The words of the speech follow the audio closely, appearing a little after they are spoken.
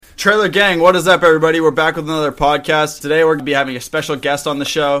Trailer Gang, what is up, everybody? We're back with another podcast. Today we're going to be having a special guest on the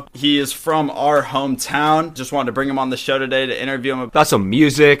show. He is from our hometown. Just wanted to bring him on the show today to interview him about some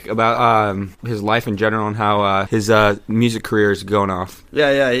music, about his life in general, and how his music career is going off.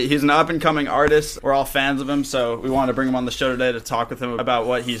 Yeah, he's an up-and-coming artist. We're all fans of him, so we wanted to bring him on the show today to talk with him about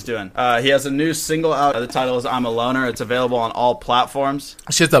what he's doing. He has a new single out. The title is I'm a Loner. It's available on all platforms.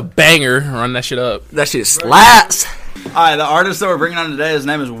 That shit's a banger. Run that shit up. That shit slaps. Alright, the artist that we're bringing on today, his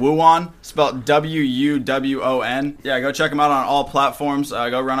name is Wuwon, spelled W-U-W-O-N. Yeah, go check him out on all platforms.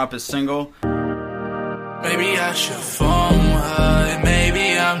 Go run up his single. Maybe I should phone her,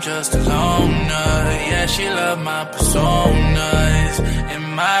 maybe I'm just a loner. Yeah, she love my personas.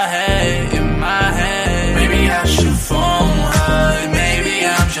 In my head. Maybe I should phone her, maybe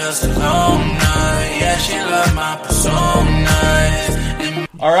I'm just a loner. Yeah, she love my personas.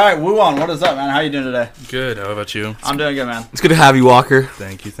 All right, Wuwon, what is up, man? How you doing today? Good. How about you? I'm doing good, man. It's good to have you, Walker.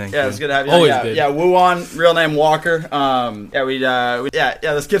 Thank you. Yeah, it's good to have you. Always good. Yeah, Wuwon, real name Walker.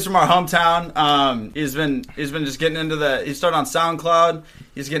 This kid's from our hometown. He's been just getting into he started on SoundCloud.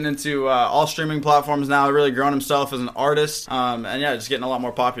 He's getting into all streaming platforms now. Really grown himself as an artist. Just getting a lot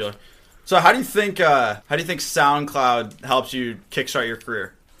more popular. So, how do you think SoundCloud helps you kickstart your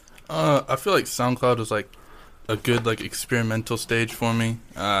career? I feel like SoundCloud was like a good experimental stage for me.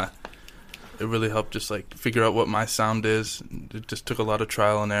 It really helped just figure out what my sound is. It just took a lot of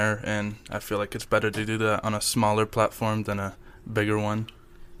trial and error, and I feel like it's better to do that on a smaller platform than a bigger one.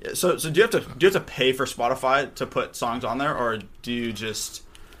 Yeah, so do you have to pay for Spotify to put songs on there, or can you just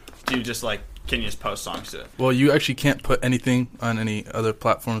post songs to it? Well, you actually can't put anything on any other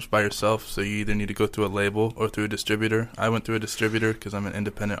platforms by yourself, so you either need to go through a label or through a distributor. I went through a distributor because I'm an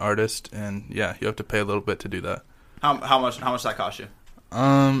independent artist, and yeah, you have to pay a little bit to do that. How much that cost you?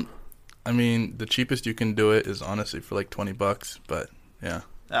 I mean, the cheapest you can do it is honestly for $20, but yeah.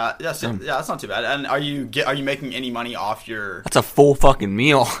 That's not too bad. And are you making any money off your? That's a full fucking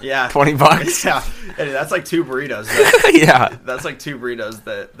meal. Yeah, $20. Yeah, that's like 2 burritos. Yeah, that's like 2 burritos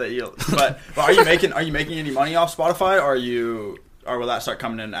that you. But are you making any money off Spotify, or will that start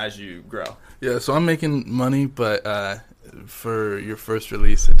coming in as you grow? Yeah, so I'm making money, but for your first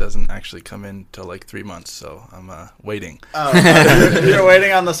release, it doesn't actually come in till 3 months, so I'm waiting. You're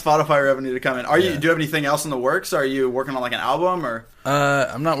waiting on the Spotify revenue to come in. Do you have anything else in the works? Are you working on an album or?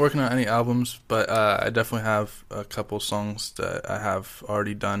 I'm not working on any albums, but I definitely have a couple songs that I have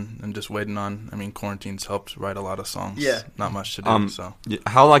already done and just waiting on. I mean, quarantine's helped write a lot of songs. Yeah, not much to do. So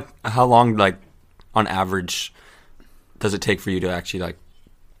how long on average does it take for you to actually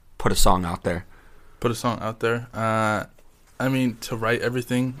put a song out there? Put a song out there. I mean, to write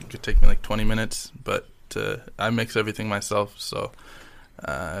everything, it could take me 20 minutes, but I mix everything myself, so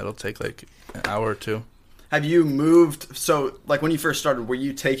it'll take an hour or 2. Have you moved? So, when you first started, were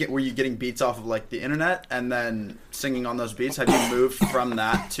you getting beats off of the internet and then singing on those beats? Have you moved from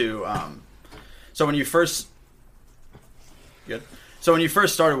that to? So when you first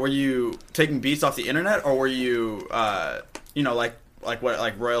started, were you taking beats off the internet, or were you,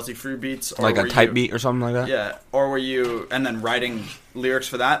 royalty free beats, or a type beat or something like that? Yeah, or were you and then writing lyrics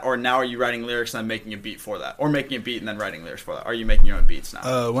for that, or now are you writing lyrics and then making a beat for that, or making a beat and then writing lyrics for that? Are you making your own beats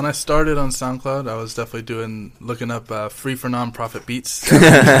now? When I started on SoundCloud, I was definitely looking up free for nonprofit beats on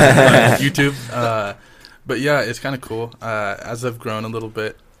YouTube. But yeah, it's kind of cool. As I've grown a little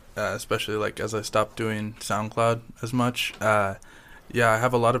bit, especially as I stopped doing SoundCloud as much. Yeah, I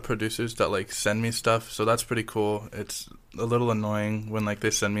have a lot of producers that send me stuff, so that's pretty cool. It's a little annoying when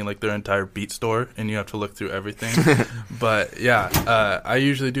they send me their entire beat store and you have to look through everything. But yeah, I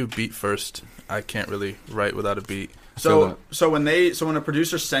usually do beat first. I can't really write without a beat. So when a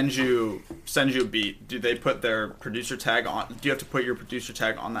producer sends you a beat, do they put their producer tag on? Do you have to put your producer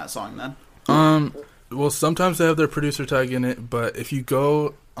tag on that song then? Well, sometimes they have their producer tag in it, but if you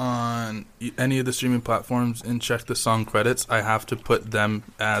go on any of the streaming platforms and check the song credits, I have to put them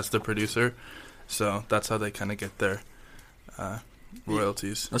as the producer. So that's how they kind of get their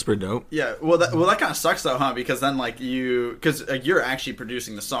royalties. That's pretty dope. Yeah, well that kind of sucks though, huh? Because then you're actually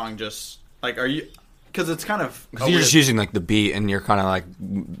producing the song, just are you? Because it's kind of you're just using the beat and you're kind of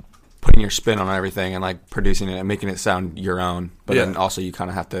putting your spin on everything and producing it and making it sound your own. But then also you kind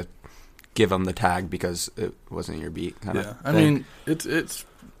of have to give them the tag because it wasn't your beat. I mean, it's.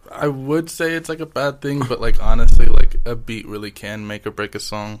 I would say it's a bad thing, but honestly, a beat really can make or break a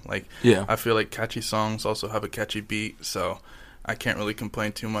song. I feel catchy songs also have a catchy beat, so I can't really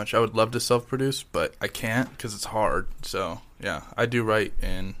complain too much. I would love to self-produce, but I can't because it's hard. So yeah, I do write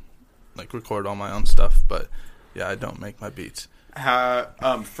and record all my own stuff, but yeah, I don't make my beats.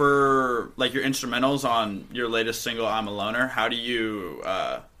 For your instrumentals on your latest single, I'm a Loner, how do you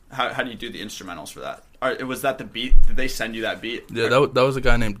how do you do the instrumentals for that? Was that the beat? Did they send you that beat? Yeah, that was a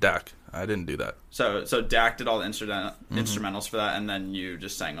guy named Dak. I didn't do that. So Dak did all the instrumentals for that, and then you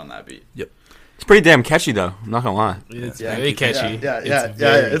just sang on that beat. Yep. It's pretty damn catchy though. I'm not gonna lie. It's very catchy.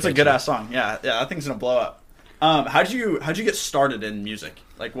 It's a good ass song. Yeah, that thing's gonna blow up. How'd you get started in music?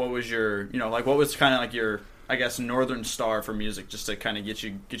 Like, what was your, what was kind of like your, I guess, northern star for music, just to kind of get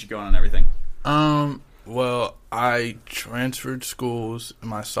you going on everything? Well, I transferred schools in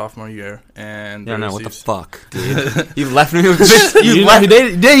my sophomore year, and Yeah, no, what the fuck, dude? You left me with this. You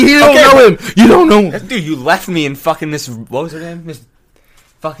don't know him. You don't know him. Dude, you left me in fucking this. What was her name? Miss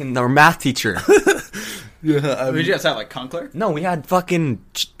fucking our math teacher. Yeah, Did you guys have like Conkler? No, we had fucking.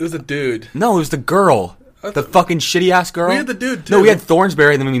 it was a dude. No, it was the girl. The fucking shitty ass girl. We had the dude too. No, we had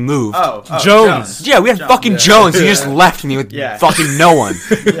Thornsberry, and then we moved. Oh, Jones. Yeah, we had fucking Jones. You just left me with fucking no one.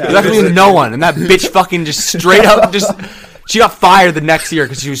 You left me with no one, and that bitch fucking just straight up just. She got fired the next year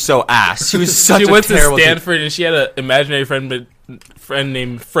because she was so ass. She was such a terrible. She went to Stanford and she had an imaginary friend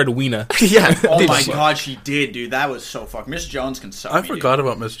named Fred Weena. Yeah. Oh dude, my god, she did, dude. That was so fuck. Miss Jones can suck. I forgot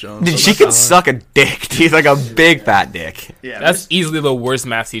about Miss Jones. Dude, she could suck a dick, dude, like a big fat dick. Yeah, That's easily the worst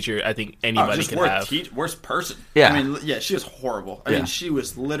math teacher I think anybody could have. Worst person. Yeah. I mean, yeah, she was horrible. I mean, she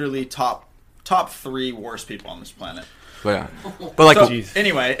was literally top 3 worst people on this planet. But like, So,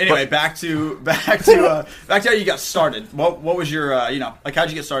 anyway, back to how you got started. What was your like how'd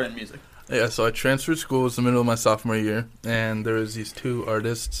you get started in music? Yeah, so I transferred schools in the middle of my sophomore year, and there was these 2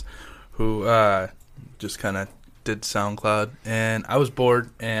 artists who just kind of did SoundCloud, and I was bored,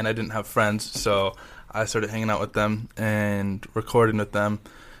 and I didn't have friends, so I started hanging out with them and recording with them.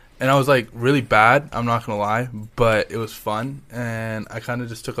 And I was like really bad, I'm not gonna lie, but it was fun, and I kind of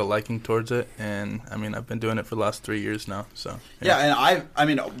just took a liking towards it. And I mean, I've been doing it for the last 3 years now. So Yeah, and I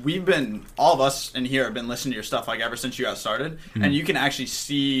mean, all of us in here have been listening to your stuff like ever since you got started, and you can actually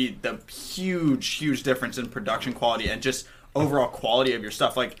see the huge difference in production quality and just overall quality of your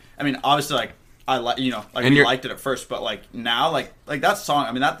stuff. Like, I mean, obviously, like I like we liked it at first, but like now, like that song.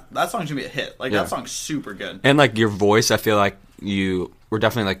 I mean, that song's gonna be a hit. Like that song's super good. And like your voice, I feel like you were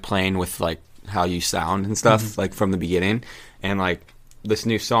definitely like playing with like how you sound and stuff like from the beginning, and like this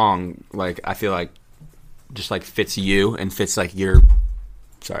new song, like I feel like just like fits you and fits like your.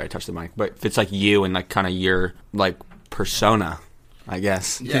 Sorry, I touched the mic, but fits like you and like kind of your like persona, I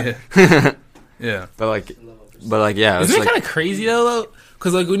guess. Yeah. yeah. But like yeah, Isn't it like, kind of crazy though?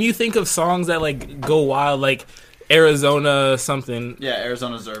 Because like when you think of songs that like go wild, like Arizona something. Yeah,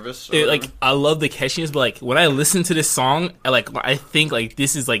 Arizona Zervis. Like I love the catchiness, but like when I listen to this song, I think like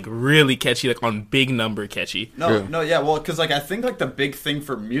this is like really catchy, like on big number catchy. No, yeah, well, because like I think like the big thing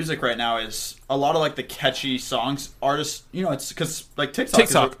for music right now is a lot of like the catchy songs. Artists, it's because like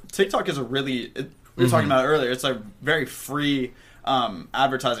TikTok is a really. We were talking about it earlier. It's a very free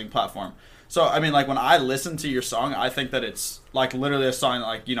advertising platform. So, I mean, like, when I listen to your song, I think that it's, like, literally a song that,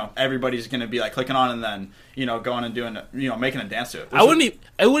 like, everybody's going to be, like, clicking on and then, going and doing, making a dance to it. I wouldn't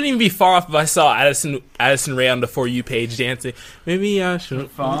even be far off if I saw Addison Rae on the For You page dancing. Maybe I should.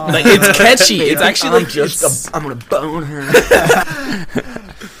 Like, it's catchy. It's actually, like, I'm going to bone her.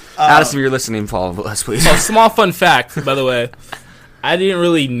 Addison, if you're listening, follow us, please. A small fun fact, by the way. I didn't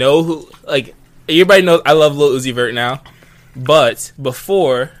really know who, like, everybody knows I love Lil Uzi Vert now. But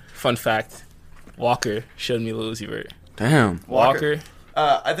before, fun fact, Walker showed me Lil Uzi Vert. Damn. Walker.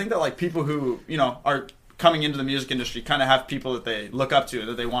 I think that like people who are coming into the music industry kind of have people that they look up to,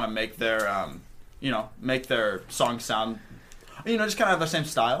 that they want to make their make their songs sound just kind of have the same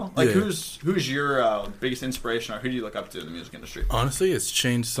style. Like who's your biggest inspiration, or who do you look up to in the music industry? Honestly, it's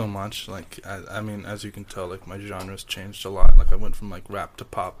changed so much. Like I mean, as you can tell, like my genre's changed a lot. Like I went from like rap to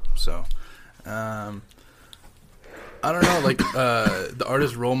pop. So I don't know, like, the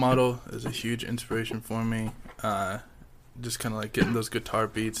artist Role Model is a huge inspiration for me. Just kind of, like, getting those guitar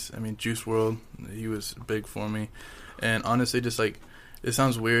beats. I mean, Juice WRLD, he was big for me. And honestly, just, like, it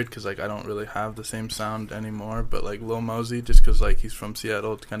sounds weird because, like, I don't really have the same sound anymore. But, like, Lil Mosey, just because, like, he's from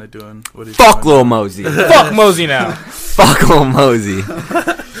Seattle, kind of doing what he's doing. Fuck Lil Mosey. Fuck Mosey now. Fuck Lil Mosey.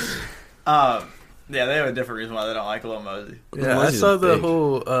 Yeah, they have a different reason why they don't like Lil Mosey. Yeah, I saw the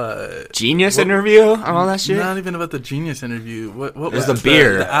whole Genius interview and all that shit. Not even about the Genius interview. What was the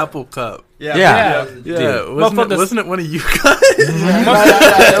beer? The Apple Cup. Yeah. Wasn't it one of you guys? I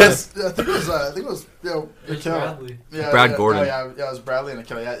think it was Bradley. Brad Gordon. It was Bradley and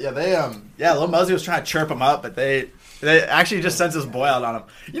Akil. Yeah, Lil Mosey was trying to chirp him up, but they actually just sent his boy out on him.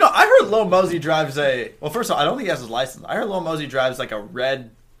 I heard Lil Mosey drives first of all, I don't think he has his license. I heard Lil Mosey drives like a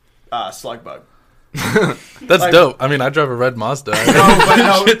red slug bug. That's Like- dope. I mean, I drive a red Mazda.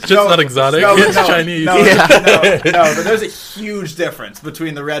 It's just no, not exotic. no, It's no, Chinese. No, Yeah. no, but there's a huge difference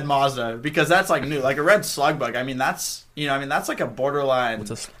between the red Mazda because that's like new. Like a red Slugbug, I mean, that's that's like a borderline.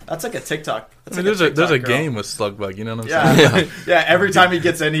 That's like a TikTok. That's I mean, like there's a TikTok girl. game with Slugbug. You know what I'm saying? Yeah, yeah. Every time he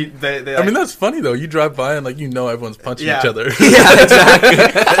gets any, they I mean, that's funny though. You drive by and everyone's punching Yeah. each other. Yeah,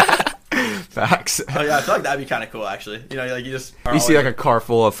 exactly. Facts. oh yeah, I feel like that'd be kind of cool actually. Like you just You see like a car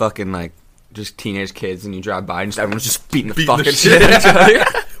full of fucking like just teenage kids, and you drive by, and just everyone's just beating the Beating the fucking shit shit out of each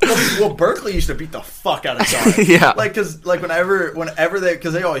other. well, Berkeley used to beat the fuck out of Sonic. Yeah. Like, cause like whenever they,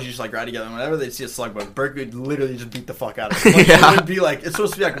 cause they always used to like ride together. And whenever they see a Slugbug, Berkeley would literally just beat the fuck out of it. Like, Yeah. It would be like it's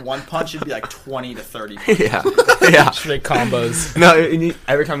supposed to be like one punch. It'd be like 20 to 30. Yeah, yeah. Straight combos. No,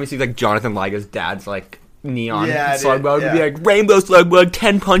 every time we see like Jonathan Ligo's dad's like neon Yeah, dude, Slugbug, would be yeah. like Rainbow Slugbug,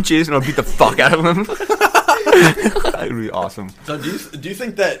 10 punches, and I'll beat the fuck out of him. That would be awesome. So do you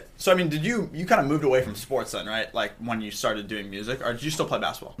think that? So I mean, did you kind of moved away from sports then, right? Like when you started doing music, or did you still play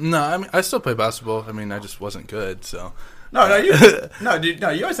basketball? No, I mean, I still play basketball. I mean, I just wasn't good. So No, you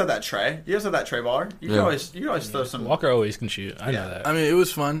always had that tray. You always had that tray baller. You could Yeah. always throw some. Walker always can shoot. I know Yeah. that. I mean, it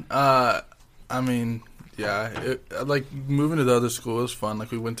was fun. I mean, yeah, like moving to the other school was fun.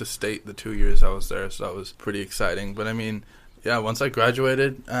 Like we went to state the 2 years I was there, so that was pretty exciting. But I mean, yeah, once I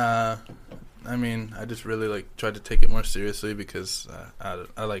graduated, I mean, I just really like tried to take it more seriously because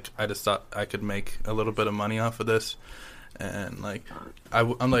I just thought I could make a little bit of money off of this, and like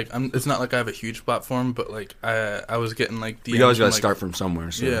it's not like I have a huge platform, but like I was getting like DMs You always from, gotta like, start from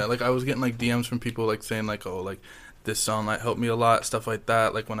somewhere. So. yeah, like I was getting like DMs from people like saying like, oh, like this song like helped me a lot, stuff like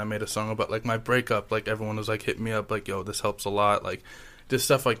that. Like when I made a song about like my breakup, like everyone was like hitting me up like, yo, this helps a lot, like just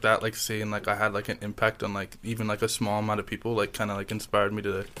stuff like that. Like seeing like I had like an impact on like even like a small amount of people, like kind of like inspired me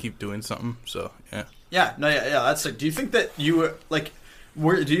to keep doing something. So yeah. Yeah, no, yeah. That's like. Do you think that you were like?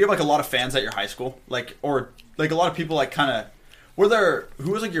 Do you have like a lot of fans at your high school? Like, or like a lot of people like kind of. Were there?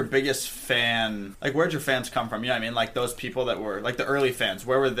 Who was like your biggest fan? Like, where'd your fans come from? You know what I mean? Like those people that were like the early fans.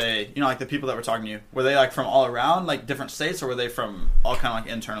 Where were they? You know, like the people that were talking to you. Were they like from all around, like different states, or were they from all kind of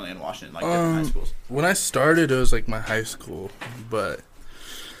like internally in Washington, like different high schools? When I started, it was like my high school, but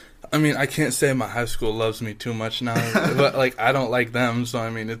I mean, I can't say my high school loves me too much now, but like I don't like them, so I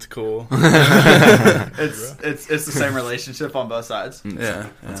mean, it's cool. It's the same relationship on both sides. Yeah,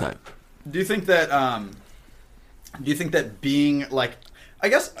 That's yeah. right. Do you think that being like, I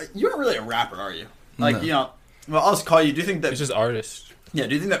guess you aren't really a rapper, are you? Like, No. you know, well, I'll just call you. Do you think that It's just artists. Yeah,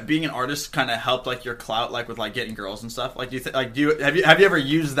 do you think that being an artist kind of helped like your clout, like with like getting girls and stuff? Like, have you ever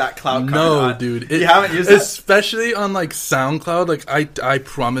used that clout? No, dude. You haven't used it, especially on like SoundCloud. Like I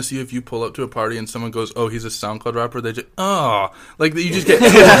promise you, if you pull up to a party and someone goes, "Oh, he's a SoundCloud rapper," they just like you just get you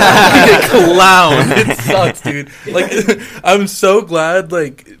get clowned. It sucks, dude. Like I'm so glad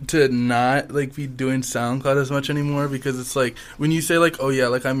like to not like be doing SoundCloud as much anymore because it's like when you say like, "Oh yeah,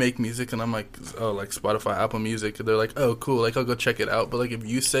 like I make music," and I'm like, "Oh, like Spotify, Apple Music," they're like, "Oh, cool, like I'll go check it out." But like if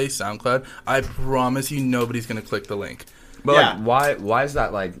you say SoundCloud, I promise you nobody's gonna click the link. But Yeah. like, why is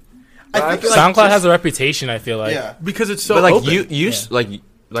that like? I feel like SoundCloud just- has a reputation. I feel like. Yeah, Because it's so But like open. you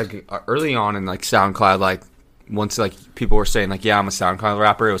like early on in like SoundCloud, like once like people were saying like, yeah, I'm a SoundCloud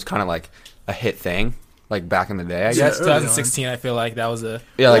rapper, it was kind of like a hit thing. Like back in the day, I guess. early on. 2016. I feel like that was a.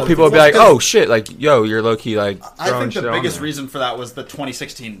 Yeah, like people would be like, "Oh shit!" Like, "Yo, you're low key like." I throwing think the shit on biggest there. reason for that was the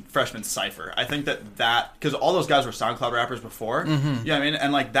 2016 freshman cipher. I think that because all those guys were SoundCloud rappers before. You know what I mean?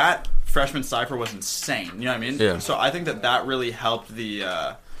 And like that freshman cipher was insane. You know what I mean? Yeah. So I think that really helped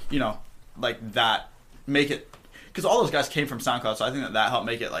the, you know, like that make it because all those guys came from SoundCloud. So I think that helped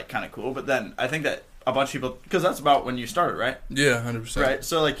make it like kind of cool. But then I think that a bunch of people because that's about when you started, right? Yeah, 100%. Right.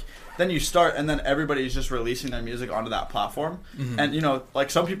 So like then you start and then everybody's just releasing their music onto that platform. And you know,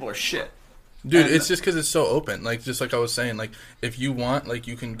 like some people are shit. Dude, And- it's just because it's so open. Like, just like I was saying, like, if you want, like,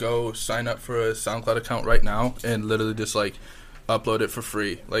 you can go sign up for a SoundCloud account right now and literally just, like, upload it for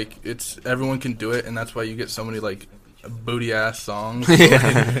free. Like, everyone can do it, and that's why you get so many, like, booty-ass songs.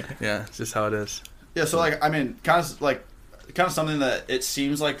 Yeah, it's just how it is. Yeah, so like I mean, kind of something that it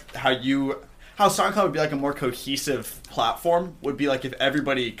seems like how SoundCloud would be like a more cohesive platform would be like if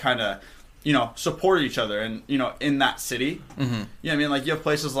everybody kind of, you know, supported each other and you know in that city. You know what I mean? Like you have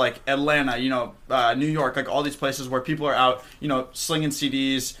places like Atlanta, you know, New York, like all these places where people are out, you know, slinging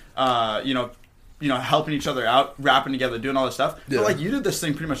CDs, you know, helping each other out, rapping together, doing all this stuff. Yeah. But like you did this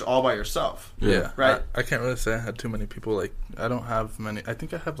thing pretty much all by yourself. Yeah. Right. I can't really say I had too many people. Like, I don't have many. I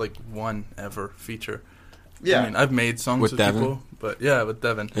think I have, like, one ever feature. Yeah. I mean, I've made songs With with Devin? people, but yeah, with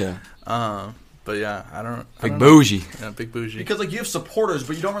Devin. Yeah. But yeah, I don't Big know. bougie. Yeah, big bougie. Because like you have supporters,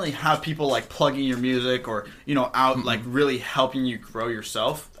 but you don't really have people like plugging your music or out like really helping you grow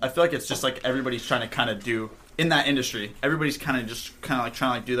yourself. I feel like it's just like everybody's trying to kind of do in that industry. Everybody's kind of like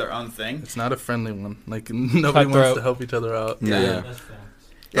trying to like do their own thing. It's not a friendly one. Like nobody wants to help each other out. Yeah. That's facts.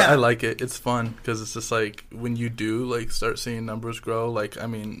 But I like it. It's fun because it's just like when you do like start seeing numbers grow. Like I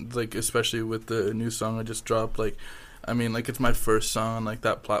mean, like especially with the new song I just dropped. Like I mean, like it's my first song on like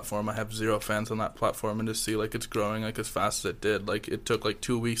that platform. I have 0 fans on that platform, and to see like it's growing like as fast as it did. Like it took like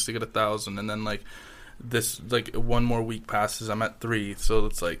 2 weeks to get 1,000, and then like this like 1 more week passes, I'm at 3. So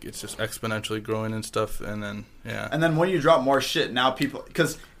it's like it's just exponentially growing and stuff. And then And then when you drop more shit, now people,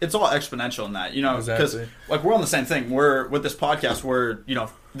 because it's all exponential in that, because Exactly. like we're on the same thing. We're with this podcast.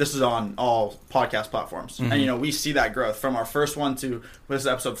 This is on all podcast platforms, and we see that growth from our first one to this is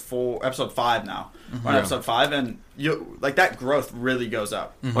episode 5 now. We're on episode 5, and you like that growth really goes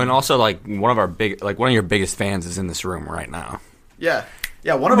up. And also, like one of your biggest fans is in this room right now. Yeah,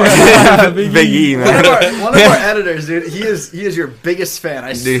 one of our Big E, man. one of our editors, dude. He is your biggest fan.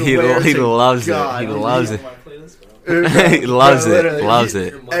 I Dude, swear he to loves God. it. He loves it. My playlist, bro. He loves it. Literally. Loves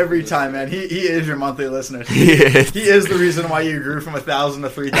it. Every time, man. He is your monthly listener. Yeah. He is the reason why you grew from 1,000 to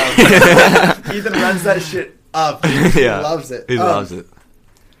 3,000. Ethan runs that shit up. Dude. He loves it. He loves it.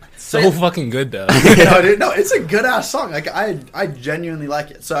 So fucking good though. No, it's a good ass song. Like I genuinely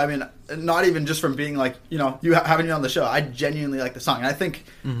like it. So I mean, not even just from being like you having me on the show. I genuinely like the song, and I think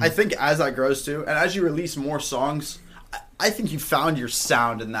as that grows too, and as you release more songs, I think you found your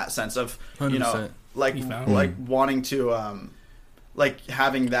sound in that sense of 100%. like wanting to like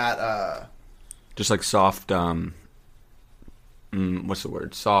having that. Just like soft. What's the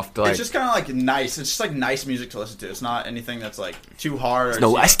word? Soft. Like It's just kind of like nice. It's just like nice music to listen to. It's not anything that's like too hard. Or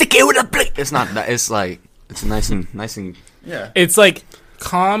no, too, I stick it with a blick. It's not that. It's like it's nice and yeah. It's like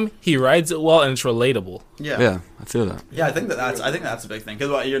calm. He rides it well, and it's relatable. yeah. I feel that. Yeah, I think that's a big thing.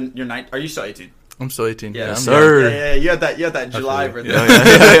 Because you're 9. Are you still 18? I'm still 18. Yeah, I'm sir. Yeah. You had that July birthday.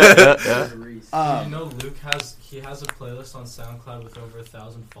 Yeah. You know, Luke has a playlist on SoundCloud with over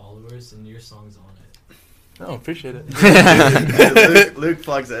 1,000 followers, and your song's on it. Oh, appreciate it. Luke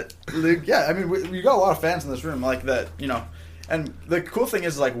plugs it. Luke, yeah. I mean, we got a lot of fans in this room, like that. And the cool thing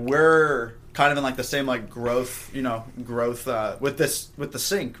is like we're kind of in like the same like growth with the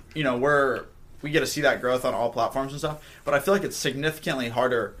sync. We get to see that growth on all platforms and stuff. But I feel like it's significantly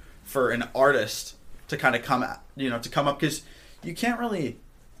harder for an artist to kind of come up because you can't really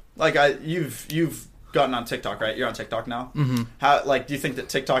you've gotten on TikTok, right? You're on TikTok now. Mm-hmm. How do you think that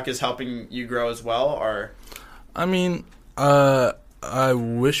TikTok is helping you grow as well, or? I mean, I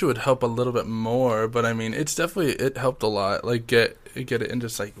wish it would help a little bit more, but I mean, it helped a lot. Like get it into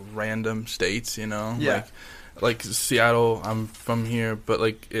just like random states, Yeah. Like Seattle, I'm from here, but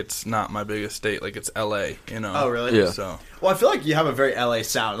like it's not my biggest state. Like it's LA, Oh, really? Yeah. So Well, I feel like you have a very LA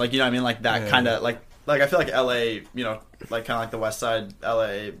sound. Like, you know what I mean? Like that kind of like I feel like LA, like kind of like the West Side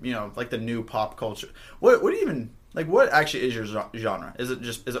LA, like the new pop culture. What do you even like? What actually is your genre? Is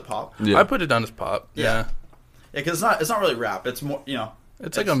it pop? Yeah. I put it down as pop. Yeah. Yeah, because it's not really rap. It's more,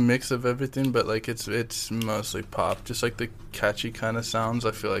 It's like a mix of everything, but like it's mostly pop. Just like the catchy kind of sounds.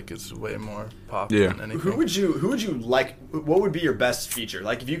 I feel like it's way more pop than anything. Who would you like? What would be your best feature?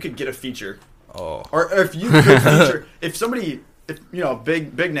 Like if you could get a feature, Oh, or if you could feature, if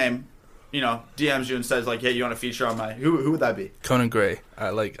big name, DMs you and says like, hey, you want to feature on my? Who would that be? Conan Gray.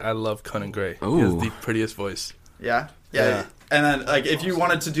 I love Conan Gray. He Ooh. has the prettiest voice. Yeah. Yeah. And then like if you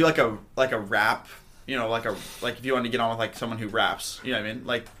wanted to do like a rap. Like if you wanted to get on with like someone who raps, you know what I mean?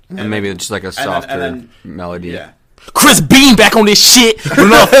 Like, And maybe just like a softer melody. Yeah. Chris Bean back on this shit. With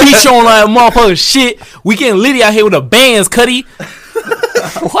another feature on that motherfucker shit. We getting litty out here with the bands, Cuddy.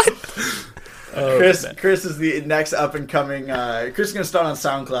 What? Chris is the next up and coming. Chris is gonna start on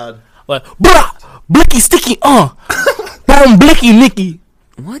SoundCloud. Like, bruh, blicky sticky, boom, blicky nicky.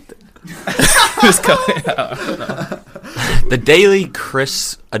 What? Just coming out. The daily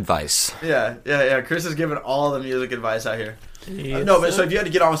Chris advice. Yeah. Chris is giving all the music advice out here. No, but so if you had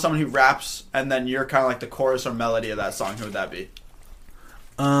to get on with someone who raps and then you're kind of like the chorus or melody of that song, who would that be?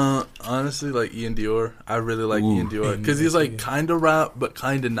 Honestly, like Ian Dior. I really like Ian Dior because he's like kind of rap, but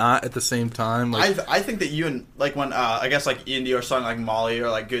kind of not at the same time. Like, I think that you and like when I guess like Ian Dior's song like Molly or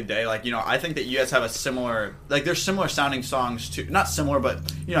like Good Day, like I think that you guys have a similar there's similar sounding songs too. Not similar, but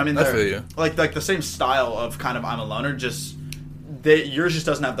I mean I they're feel you. like the same style of kind of I'm a Loner. Just yours just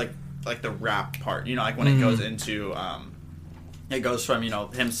doesn't have like the rap part. Like when it goes into it goes from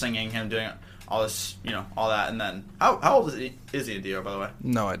him singing, him doing all this, all that, and then how old is Ian Dior, by the way?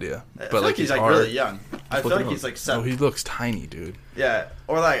 no idea. I But feel like he's he's like hard. really young. I feel like he's like Oh, 7. he looks tiny, dude. Yeah,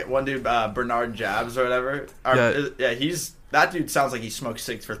 or like one dude, Bernard Jabs or whatever. That dude sounds like he smoked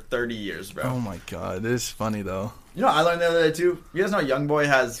cigs for 30 years, bro. Oh my god, it is funny though. You know what I learned the other day too? You guys know YoungBoy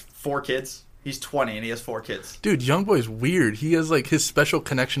has 4 kids? He's 20 and he has 4 kids. Dude, YoungBoy's weird. He has like his special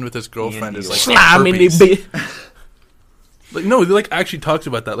connection with his girlfriend is like Slam in herpes. the Like no, he like actually talks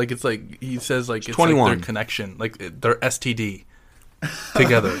about that. Like it's like he says like it's 21. like their connection, like their STD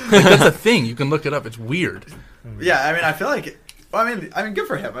together. Like, that's a thing. You can look it up. It's weird. Yeah, I mean, I feel like. Well, I mean, good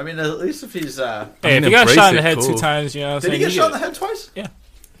for him. I mean, at least if he's. Hey, I if mean, you got embrace shot in the it, head cool. 2 times, you know what I'm Did he saying? get shot in the head twice? Yeah.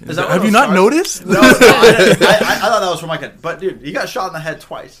 Is that one Have of you those not stars? noticed? No, I thought that was from like a. But dude, he got shot in the head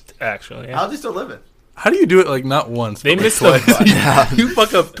twice. Actually, yeah. How's he still living? How do you do it like not once? They but, like, missed the twice? You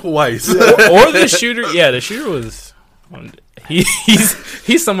fuck up twice. or the shooter. Yeah, the shooter was.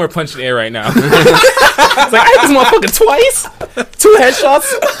 He's somewhere punching air right now. It's like I hit this motherfucker twice, 2 headshots.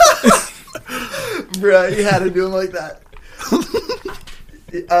 Bruh, you had to do him like that.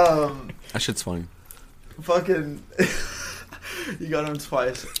 That shit's funny. Fucking. You got him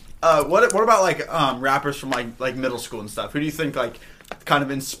twice. What about like rappers from like middle school and stuff? Who do you think like kind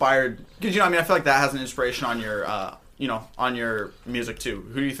of inspired? Because I mean, I feel like that has an inspiration on your on your music too.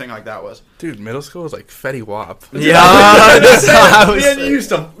 Who do you think like that was? Dude, middle school was like Fetty Wap. Yeah, Me and you used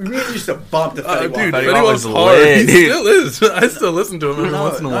to bump the Fetty Wap. Dude, Fetty Fetty Wap Wap's was hard. lit, He dude. still is. I still listen to him every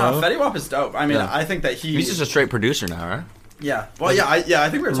once in a while. Fetty Wap is dope. I mean, Yeah. I think that He's just a straight producer now, right? Yeah. Well, yeah. I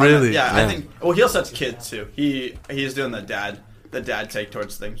think we were talking. Really? About, Yeah. I think. Well, he also has kids too. He's doing the dad take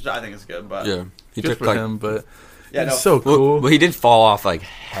towards things, which I think is good. But Yeah. He Good took for like. him, but yeah, no. it's so cool. Well, he did fall off like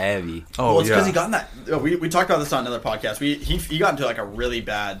heavy. Oh, Well, it's yeah. because he got in that. We talked about this on another podcast. He got into like a really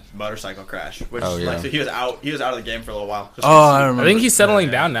bad motorcycle crash, which Oh, yeah. like so he was out of the game for a little while. Just Oh, I remember. I think he's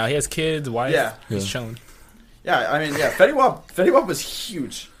settling down now. He has kids, wife. Yeah. He's Yeah. chilling. Yeah, I mean, yeah, Fetty Wap was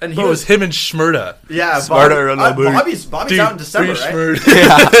huge, and he Bro, it was him and Schmurda. yeah, Smarter or no, booty. Bobby's out in December, right?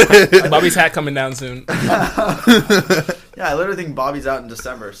 Schmurda. Bobby's hat coming down soon. Yeah, I literally think Bobby's out in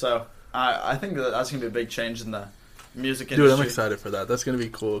December, so I think that's gonna be a big change in the music Dude, industry. I'm excited for that. That's gonna be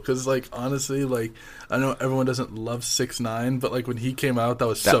cool. Cause like honestly, like I know everyone doesn't love 6ix9ine, but like when he came out, that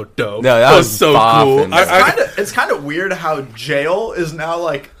was so dope. No, that was so bopping, cool. man. It's kind of weird how Jail is now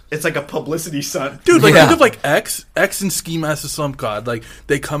like it's like a publicity stunt. Dude, like Yeah. think of like X and Ski Mask the Slump God. Like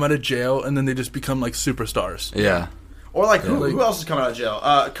they come out of jail and then they just become like superstars. Yeah. Or like like- who else is coming out of jail?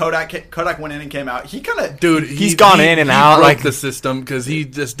 Kodak went in and came out. He kind of Dude, He's gone in and out, broke like- the system because he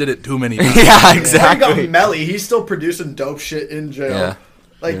just did it too many times. Yeah, He exactly. got Melly. He's still producing dope shit in jail. Yeah.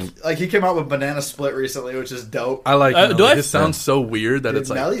 Like he came out with Banana Split recently, which is dope. I like. do Melly. I- His sounds so weird that Dude, it's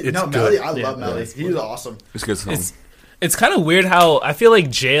like Melly, it's good. Melly, I Yeah, love Melly. yeah. He's awesome. It's a good song. It's kind of weird how I feel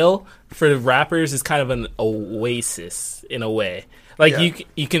like Jail for the rappers is kind of an oasis in a way. Like Yeah.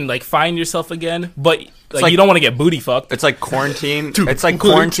 you can like find yourself again, but like, like- you don't want to get booty fucked. It's like quarantine. It's like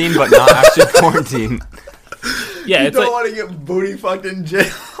quarantine, but not actually quarantine. Yeah, You it's don't like want to get booty fucked in jail.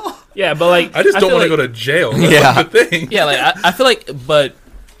 yeah, but like I just don't feel want to like- go to jail. That's Yeah. like the thing. Yeah, like I feel like, but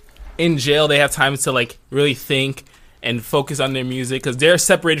in jail they have time to like really think and focus on their music because they're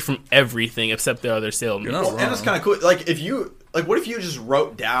separated from everything except their other sale. You're not Well, and it's kind of cool. Like what if you just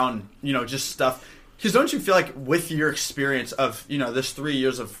wrote down, just stuff? Because don't you feel like with your experience of this 3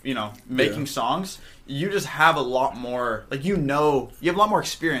 years of making songs, you just have a lot more you have a lot more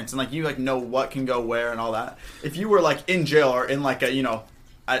experience and like you know what can go where and all that. If you were like in jail or in like a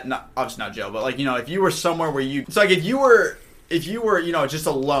not obviously not jail, but like if you were somewhere where it's like if you were just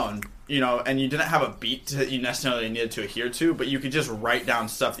alone. And you didn't have a beat that you necessarily needed to adhere to, but you could just write down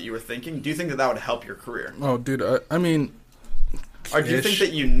stuff that you were thinking. Do you think that would help your career? Oh, dude. I mean, Or do you think Ish.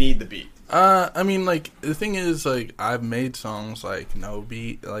 that you need the beat? I mean, like the thing is, like I've made songs like no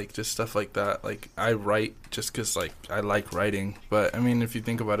beat, like just stuff like that. Like I write just because like I like writing. But I mean, if you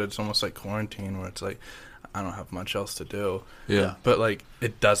think about it, it's almost like quarantine where it's like I don't have much else to do. Yeah. But like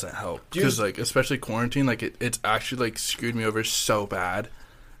it doesn't help Do you- because like especially quarantine, like it's actually like screwed me over so bad.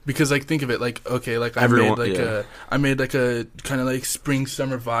 Because like think of it like okay like Everyone- I made like a kind of like spring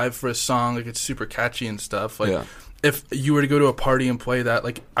summer vibe for a song, like it's super catchy and stuff. Like Yeah. if you were to go to a party and play that,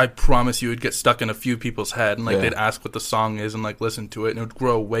 like I promise you would get stuck in a few people's head and like Yeah. they'd ask what the song is and like listen to it and it would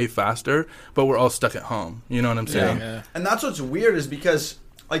grow way faster, but we're all stuck at home. You know what I'm saying? Yeah. And that's what's weird is because,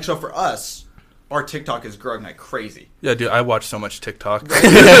 like, so for us, our TikTok is growing like crazy. Yeah, dude, I watch so much TikTok.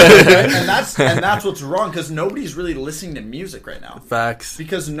 and that's what's wrong because nobody's really listening to music right now. Facts.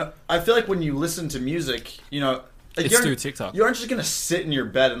 Because I feel like when you listen to music, like, It's you aren't- through TikTok. You aren't just gonna sit in your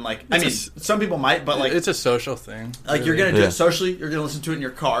bed and like. I mean, It's some people might, but like, It's a social thing. like you're really. gonna do Yeah. it socially. You're gonna listen to it in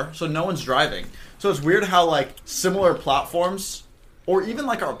your car, so no one's driving. So it's weird how like similar platforms or even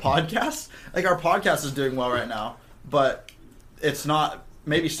like our podcast. Like our podcast is doing well right now, but it's not.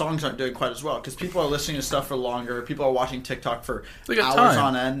 Maybe songs aren't doing quite as well because people are listening to stuff for longer. People are watching TikTok for hours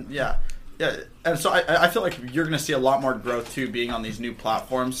on end. Yeah. And so I feel like you're going to see a lot more growth too, being on these new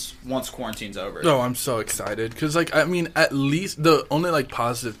platforms once quarantine's over. No, I'm so excited because, like, I mean, at least the only like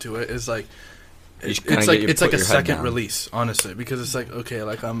positive to it is like. It's like a second release, honestly, because it's like, okay,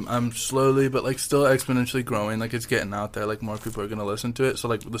 like I'm slowly but like still exponentially growing, like it's getting out there, like more people are gonna listen to it. So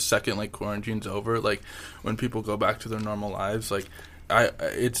like the second like quarantine's over, like when people go back to their normal lives, like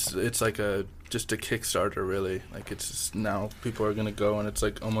it's like just a Kickstarter, really. Like it's just, now people are gonna go and it's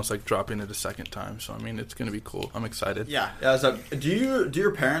like almost like dropping it a second time. So I mean, it's gonna be cool. I'm excited. Yeah. So do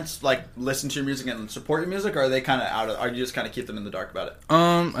your parents like listen to your music and support your music, or are they kind of out of? Or do you just kind of keep them in the dark about it?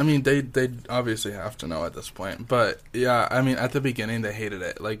 I mean, they obviously have to know at this point, but yeah, I mean, at the beginning they hated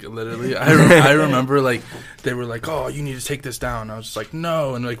it. Like literally, I remember like they were like, "Oh, you need to take this down." I was just like,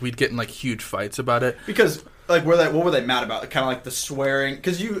 "No," and like we'd get in like huge fights about it because like what were they mad about? Kind of like the swearing,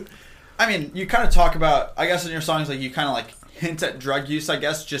 because you kind of talk about, I guess in your songs, like you kind of like hint at drug use, I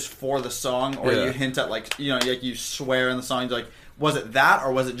guess, just for the song, or you hint at like, you know, like you swear in the songs. Like, was it that,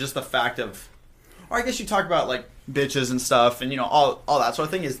 or was it just the fact of, or I guess you talk about like bitches and stuff, and you know all that sort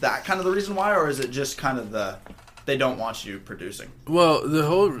of thing. Is that kind of the reason why, or is it just kind of they don't want you producing? Well, the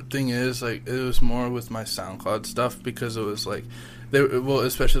whole thing is like it was more with my SoundCloud stuff because it was like.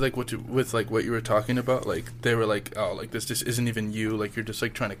 Especially like what you were talking about, like they were like, oh, like this just isn't even you, like you're just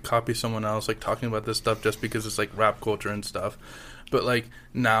like trying to copy someone else, like talking about this stuff just because it's like rap culture and stuff. But like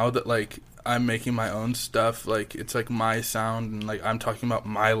now that like I'm making my own stuff, like it's like my sound and like I'm talking about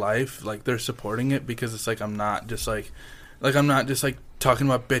my life, like they're supporting it because it's like I'm not just talking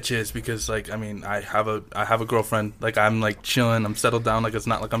about bitches because like I mean I have a girlfriend, like I'm like chilling, I'm settled down, like it's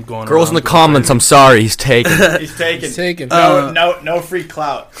not like I'm going girls in the comments crazy. I'm sorry, he's taken. He's taken. No free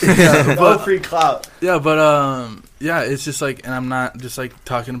clout. No free clout. Yeah, but yeah, it's just like, and I'm not just like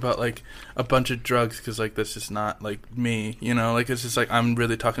talking about like a bunch of drugs because like that's just not like me, you know, like it's just like I'm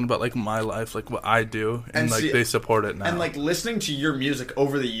really talking about like my life, like what I do, and like they support it now. And like listening to your music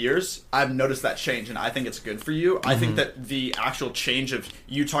over the years, I've noticed that change, and I think it's good for you. I think that the actual change of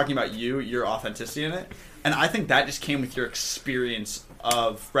you talking about your authenticity in it, and I think that just came with your experience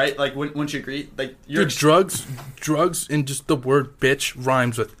of, right, like wouldn't you agree, like your drugs and just the word bitch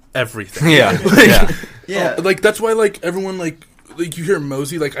rhymes with everything. Yeah. Yeah. Like that's why like everyone like you hear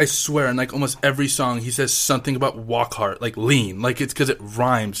Mosey, like I swear in like almost every song he says something about walk hard, like lean, like it's because it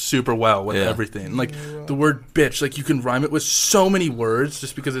rhymes super well with everything. Like the word bitch, like you can rhyme it with so many words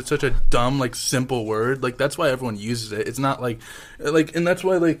just because it's such a dumb like simple word. Like that's why everyone uses it. It's not like and that's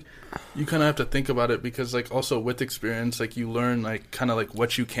why like you kind of have to think about it because like also with experience, like you learn like kind of like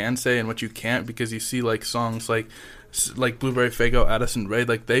what you can say and what you can't, because you see like songs like Blueberry Faygo, Addison Rae,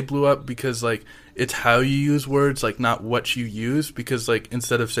 like they blew up because like it's how you use words, like not what you use, because like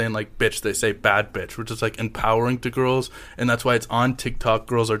instead of saying like bitch, they say bad bitch, which is like empowering to girls, and that's why it's on TikTok.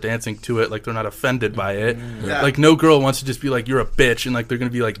 Girls are dancing to it, like they're not offended by it. Yeah. Like no girl wants to just be like you're a bitch and like they're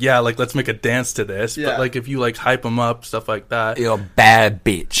gonna be like yeah, like let's make a dance to this. But like if you like hype them up, stuff like that, you're a bad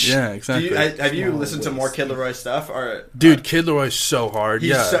bitch. Yeah, exactly. Have you listened to more Kid Laroi stuff? Or dude, Kid Laroi's so hard.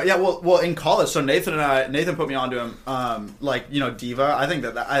 Well in college, so Nathan put me onto him, like you know Diva. I think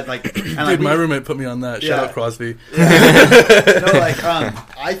that I like. And, dude, like, my roommate put me on that. Shout out Crosby. Yeah. No, like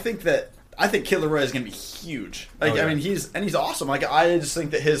I think Kid Laroi is gonna be huge. Like I mean he's awesome. Like I just think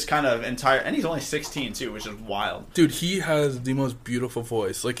that his kind of entire, and he's only 16 too, which is wild. Dude, he has the most beautiful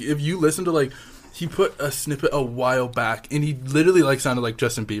voice. Like if you listen to like. He put a snippet a while back, and he literally like sounded like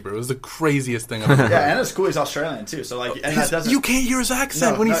Justin Bieber. It was the craziest thing I've ever heard. Yeah, and it's cool. He's Australian too, so like, and that doesn't. You can't hear his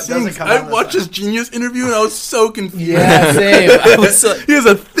accent when he sings. I watched his Genius interview, and I was so confused. Yeah, same. He has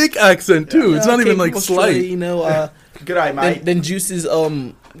a thick accent too. It's not even like slight. You know, good eye, mate. Then Juice's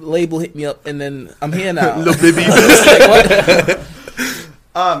label hit me up, and then I'm here now. Little baby.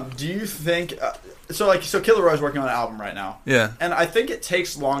 Do you think? So Kid Laroi is working on an album right now. Yeah, and I think it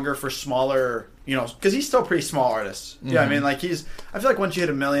takes longer for smaller. You know, because he's still a pretty small artist. Mm-hmm. Yeah, I mean, like I feel like once you hit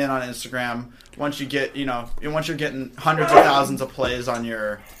 1 million on Instagram, once you get, once you're getting hundreds of thousands of plays on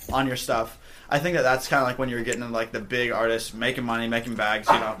your stuff, I think that's kind of like when you're getting into like the big artists making money, making bags.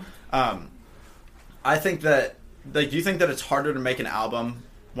 You know, I think that like, do you think that it's harder to make an album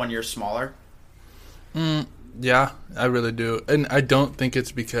when you're smaller? Yeah, I really do, and I don't think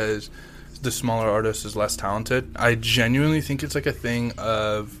it's because the smaller artist is less talented. I genuinely think it's like a thing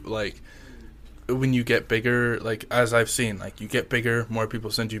of like. when you get bigger, like as I've seen, like you get bigger, more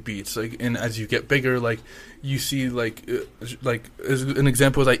people send you beats. Like, and as you get bigger, like you see like as an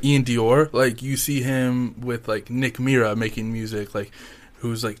example is like Ian Dior. Like you see him with like Nick Mira making music, like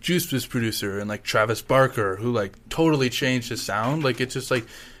who's like Juice's producer, and like Travis Barker, who like totally changed his sound. Like it's just like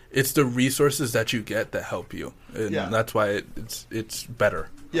it's the resources that you get that help you, and that's why it's better.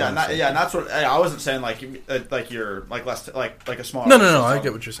 Yeah, and that's what I wasn't saying. Like you're like less like a small. No. I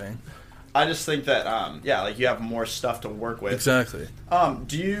get what you're saying. I just think that like you have more stuff to work with. Exactly.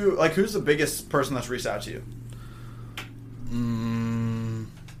 Do you like who's the biggest person that's reached out to you?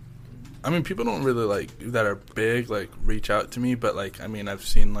 I mean, people don't really like that are big like reach out to me, but like I mean, I've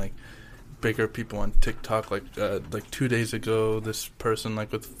seen like bigger people on TikTok. Like 2 days ago, this person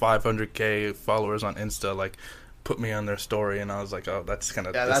like with 500K followers on Insta like put me on their story, and I was like, oh, that's kind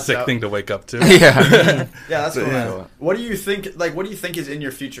of a sick thing to wake up to. Yeah. That's cool. Yeah. What do you think? Like, what do you think is in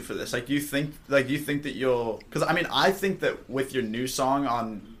your future for this? Like, do you think that you'll? Because I mean, I think that with your new song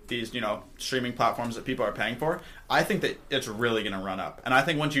on these, streaming platforms that people are paying for, I think that it's really going to run up. And I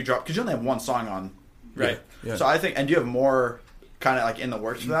think once you drop, because you only have one song on, right? Yeah. So I think, and do you have more kind of like in the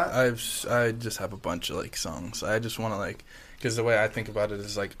works for that? I just have a bunch of like songs. I just want to like, because the way I think about it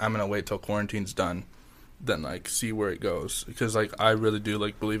is like I'm gonna wait till quarantine's done, then like see where it goes, because like I really do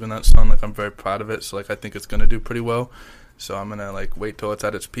like believe in that song. Like I'm very proud of it, so like I think it's gonna do pretty well. So I'm gonna like wait till it's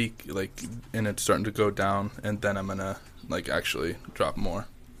at its peak, like, and it's starting to go down, and then I'm gonna like actually drop more.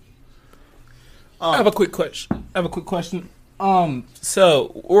 I have a quick question.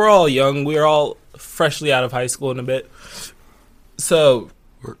 So we're all young. We're all freshly out of high school in a bit. So,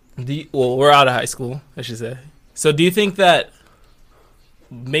 we're out of high school, I should say. So, do you think that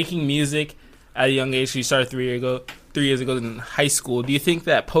making music at a young age, so you started 3 years ago in high school, do you think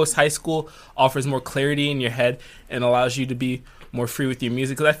that post-high school offers more clarity in your head and allows you to be more free with your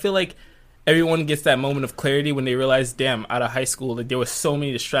music? Because I feel like everyone gets that moment of clarity when they realize, damn, out of high school, like, there was so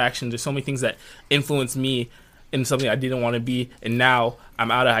many distractions, there's so many things that influenced me in something I didn't want to be, and now I'm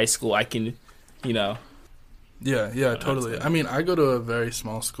out of high school, I can, Yeah, totally. I mean, I go to a very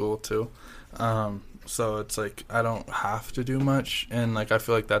small school too, so it's like I don't have to do much, and like I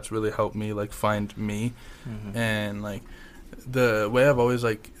feel like that's really helped me like find me, and like the way I've always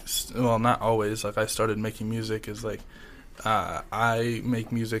like, well, not always, like I started making music is like I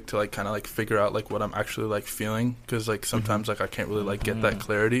make music to like kind of like figure out like what I'm actually like feeling, because like sometimes like I can't really like get that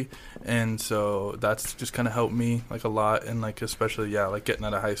clarity, and so that's just kind of helped me like a lot, and like especially like getting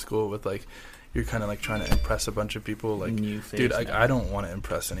out of high school with like you're kind of like trying to impress a bunch of people, like dude, like I don't want to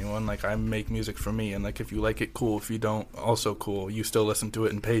impress anyone, like I make music for me, and like if you like it, cool, if you don't, also cool, you still listen to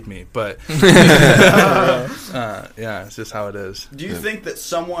it and paid me, but it's just how it is. Do you think that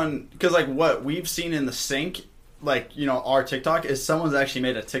someone, because like what we've seen in the sync, like, our TikTok is someone's actually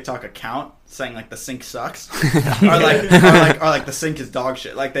made a TikTok account saying like the sync sucks, or like the sync is dog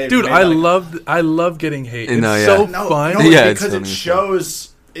shit. Like they, dude, I love getting hate. It's so fun.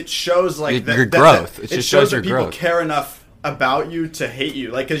 Because it shows like your growth. It just shows that your people growth. care enough about you to hate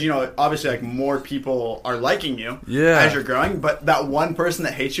you, like, because obviously like more people are liking you as you're growing, but that one person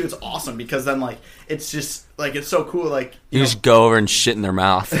that hates you, it's awesome, because then like it's just like it's so cool, like you just go over and shit in their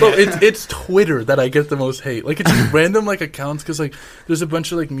mouth. Bro, it's Twitter that I get the most hate. Like it's just random like accounts, because like there's a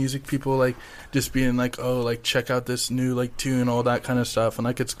bunch of like music people like just being like, oh, like check out this new like tune, all that kind of stuff, and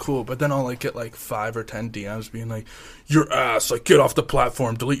like it's cool, but then I'll like get like 5 or 10 DMs being like, your ass, like get off the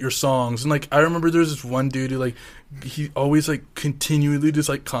platform, delete your songs. And like I remember there's this one dude who like he always like continually just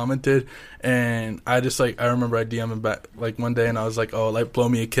like commented, and I just like I remember I DM'd him back like one day, and I was like, oh, like blow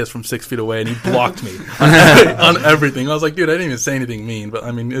me a kiss from 6 feet away, and he blocked me on everything. I was like, dude, I didn't even say anything mean, but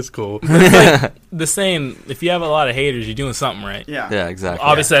I mean it's cool. Like the saying, if you have a lot of haters, you're doing something right. Yeah, exactly.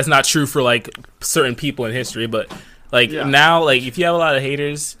 Obviously that's not true for like certain people in history, but like now, like if you have a lot of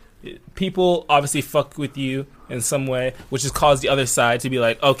haters, people obviously fuck with you in some way, which has caused the other side to be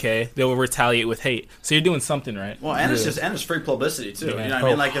like, okay, they will retaliate with hate. So you're doing something right. Well, and it's free publicity too. Yeah. You know what I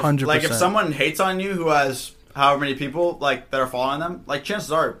mean? Like if 100%. If someone hates on you who has however many people like that are following them, like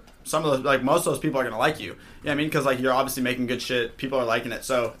chances are some of those, like most of those people are gonna like you. You know what I mean? Because like you're obviously making good shit, people are liking it,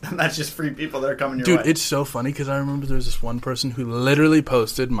 so that's just free people that are coming your way. Dude, it's so funny, because I remember there's this one person who literally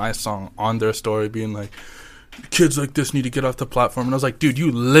posted my song on their story being like, kids like this need to get off the platform, and I was like, dude,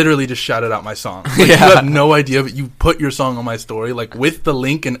 you literally just shouted out my song. Like, you have no idea, but you put your song on my story, like with the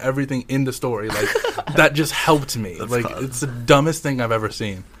link and everything in the story, like that just helped me. That's like tough. It's the dumbest thing I've ever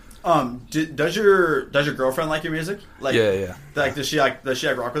seen. Does your girlfriend like your music? Like, yeah. Like, does she rock with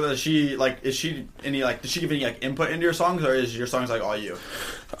it? Does she give any like input into your songs, or is your songs like all you?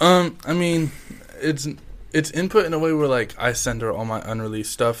 I mean, it's input in a way where like I send her all my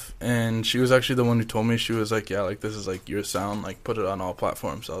unreleased stuff, and she was actually the one who told me. She was like, yeah, like this is like your sound, like put it on all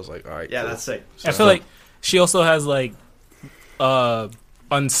platforms. So I was like, all right, Yeah, cool. that's sick. So, I feel like she also has like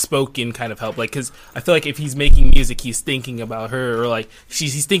unspoken kind of help, like because I feel like if he's making music, he's thinking about her, or like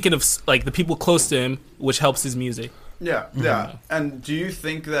he's thinking of like the people close to him, which helps his music. Yeah, yeah. And do you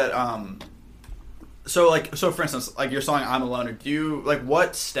think that so for instance, like your song "I'm a Loner," do you like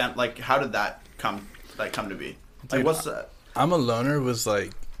how did that come to be? Like Dude, what's that? I'm a Loner was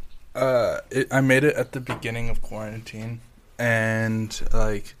like, I made it at the beginning of quarantine, and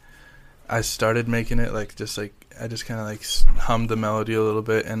like I started making it like just like I just kind of like hummed the melody a little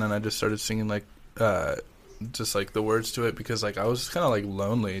bit, and then I just started singing like just like the words to it, because like I was kind of like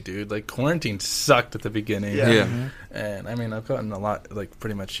lonely, dude. Like quarantine sucked at the beginning. Yeah. And I mean, I've gotten a lot, like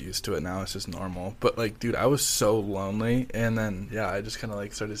pretty much used to it now. It's just normal. But like, dude, I was so lonely, and then yeah, I just kind of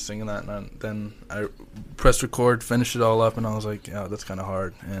like started singing that, and then I pressed record, finished it all up, and I was like, yeah, that's kind of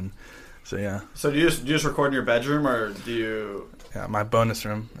hard. And so yeah. So do you just record in your bedroom, or do you? Yeah, my bonus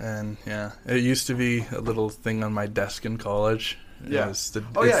room, and yeah, it used to be a little thing on my desk in college. Yeah. It's the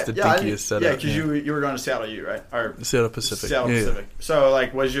Yeah, dinkiest setup. Yeah, because you were going to Seattle U, right? Or Seattle Pacific. Seattle Yeah. Pacific. So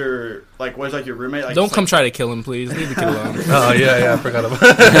like, was your roommate? Like, Don't come try to kill him, please. Leave the kid alone. Oh yeah, I forgot about.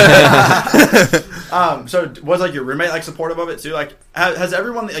 So was like your roommate like supportive of it too? Like, has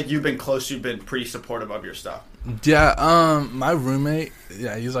everyone like you've been close to been pretty supportive of your stuff? Yeah, my roommate,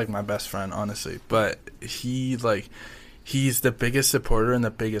 yeah, he's like my best friend, honestly. But he's the biggest supporter and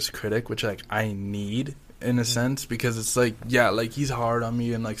the biggest critic, which like I need in a sense, because it's like, yeah, like he's hard on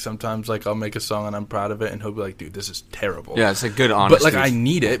me, and like sometimes like I'll make a song and I'm proud of it, and he'll be like, dude, this is terrible. Yeah, it's like good honesty. But like I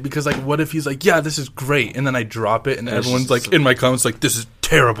need it, because like what if he's like, yeah, this is great, and then I drop it and It's everyone's just- like in my comments like, this is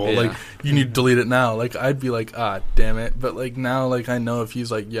terrible. Yeah. Like you need to delete it now. Like I'd be like, damn it. But like now, like I know if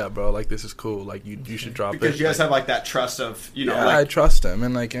he's like, yeah, bro, like this is cool, like you should drop Because it. you guys have like that trust of Yeah, like I trust him,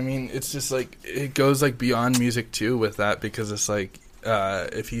 and like I mean, it's just like it goes like beyond music too with that, because it's like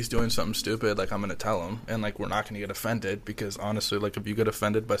if he's doing something stupid, like I'm gonna tell him, and like we're not gonna get offended, because honestly, like if you get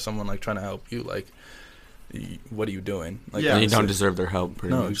offended by someone like trying to help you, like what are you doing? Like Yeah. And you don't honestly. deserve their help.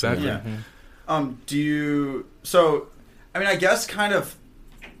 Pretty No, much. exactly. Yeah. Do you? So, I mean, I guess kind of.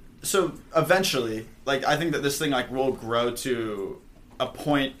 So eventually, like I think that this thing like will grow to a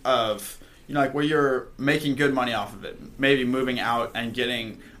point of like where you're making good money off of it. Maybe moving out and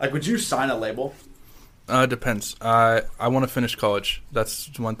getting like, would you sign a label? Depends. I want to finish college.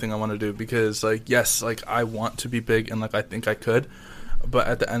 That's one thing I want to do, because like yes, like I want to be big, and like I think I could, but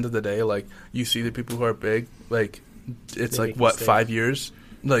at the end of the day, like you see the people who are big, like it's They like make what mistakes. 5 years.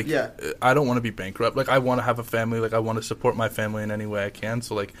 Like Yeah. I don't want to be bankrupt. Like I want to have a family. Like I want to support my family in any way I can.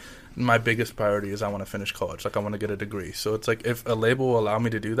 So like my biggest priority is I want to finish college. Like I want to get a degree. So it's like if a label will allow me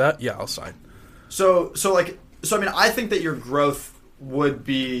to do that, yeah, I'll sign. So I mean, I think that your growth would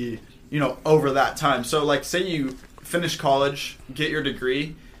be, over that time. So like, say you finish college, get your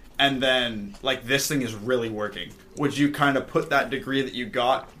degree, and then like this thing is really working. Would you kind of put that degree that you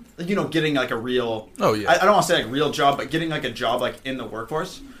got, getting like a real, Oh, yeah. I don't want to say like real job, but getting like a job like in the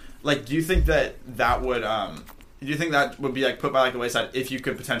workforce, like, do you think that would be like put by like the wayside if you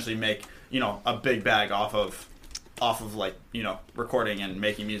could potentially make, a big bag off of like, recording and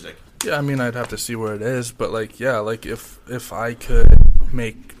making music? Yeah, I mean, I'd have to see where it is, but like, yeah, like if I could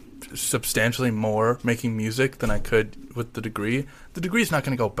make substantially more making music than I could with the degree's not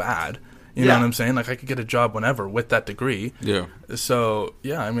going to go bad. You know Yeah. what I'm saying? Like I could get a job whenever with that degree. Yeah. So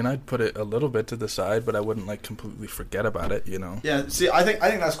yeah, I mean, I'd put it a little bit to the side, but I wouldn't like completely forget about it. Yeah, see, I think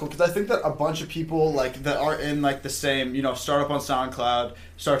that's cool, because I think that a bunch of people like that are in like the same, start up on SoundCloud,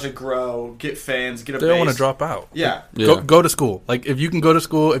 start to grow, get fans, get a They don't want to base. drop out. Yeah, Yeah. Go to school. Like if you can go to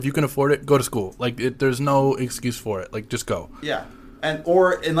school, if you can afford it, go to school. Like there's no excuse for it. Like just go. yeah,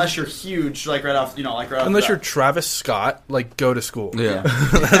 or unless you're huge, like right off, Unless you're Travis Scott, like go to school. Yeah.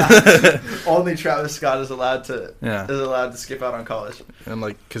 only Travis Scott is allowed to Yeah. skip out on college. And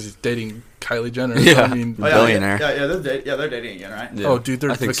like because he's dating Kylie Jenner. Yeah. I mean, Oh, yeah, Billionaire. they're dating again, right? Yeah. oh, dude,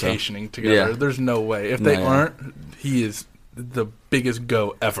 they're I think so. vacationing together. Yeah. There's no way. If No, they yeah. aren't, he is the biggest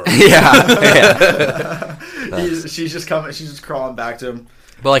go ever. yeah. She's just coming. She's just crawling back to him.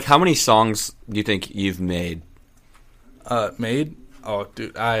 But like, how many songs do you think you've made? Made? Oh,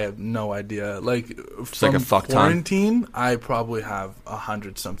 dude, I have no idea. Like, like a from fuck ton? quarantine, I probably have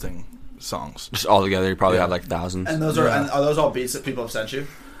 100-something songs. Just all together, you probably Yeah. have like thousands. And those Yeah. are those all beats that people have sent you?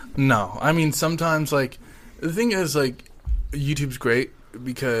 No, I mean sometimes like the thing is like YouTube's great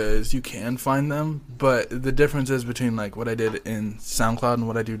because you can find them, but the difference is between like what I did in SoundCloud and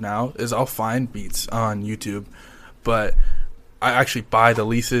what I do now is I'll find beats on YouTube, but I actually buy the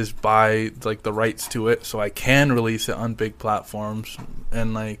leases, buy like the rights to it, so I can release it on big platforms.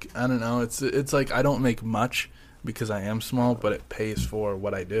 And like I don't know, it's like I don't make much because I am small, but it pays for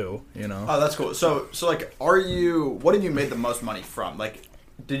what I do. You know. Oh, that's cool. So like, what have you made the most money from? Like,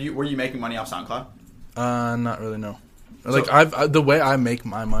 were you making money off SoundCloud? Not really. No. Like the way I make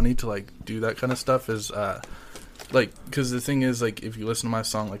my money to like do that kind of stuff is like, because the thing is, like, if you listen to my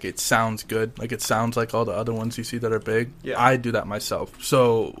song, like, it sounds good. Like, it sounds like all the other ones you see that are big. Yeah. I do that myself.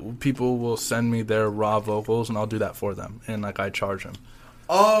 So people will send me their raw vocals, and I'll do that for them. And, like, I charge them.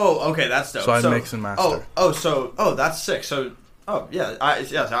 Oh, okay, that's dope. So I mix and master. Oh, that's sick. So, yeah, I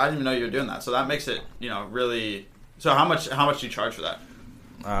didn't even know you were doing that. So that makes it, really. So how much do you charge for that?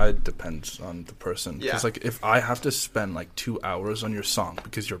 It depends on the person. Yeah. Because, like, if I have to spend, like, 2 hours on your song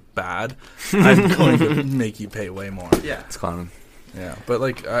because you're bad, I'm going to make you pay way more. Yeah. It's clown. Yeah. But,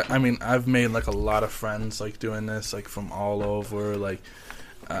 like, I mean, I've made, like, a lot of friends, like, doing this, like, from all over. Like,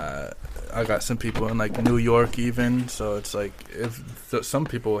 I got some people in, like, New York even. So it's, like, some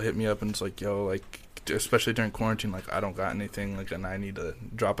people hit me up and it's, like, yo, like, especially during quarantine, like, I don't got anything, like, and I need to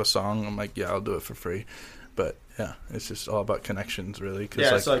drop a song. I'm like, yeah, I'll do it for free. But yeah, it's just all about connections, really. Cause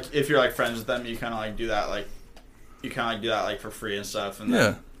yeah, so like if you're like friends with them, you kind of like do that, like for free and stuff. And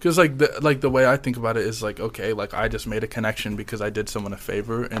yeah, because like the way I think about it is like, okay, like I just made a connection because I did someone a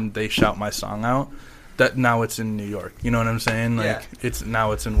favor and they shout my song out. That now it's in New York. You know what I'm saying? Like it's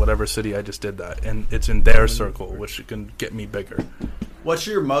in whatever city I just did that, and it's in their circle, which can get me bigger. What's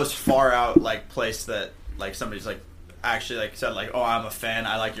your most far out like place that like somebody's like actually like said like, oh, I'm a fan,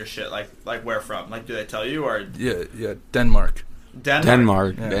 I like your shit, like where from? Like, do they tell you? Or yeah, Denmark. Yeah.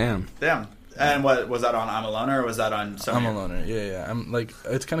 Damn. And what was that on I'm a Loner, or was that on Sony? I'm a Loner. Yeah. I'm like,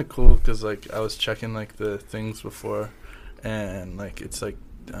 it's kind of cool because like I was checking like the things before, and like it's like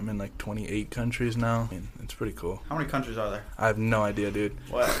I'm in like 28 countries now. I mean, it's pretty cool. How many countries are there? I have no idea, dude.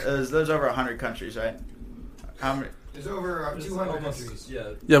 What? There's over 100 countries, right? How many? There's over 200 countries.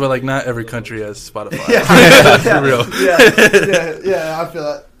 Yeah, but like not every country has Spotify. Yeah. For real. Yeah, I feel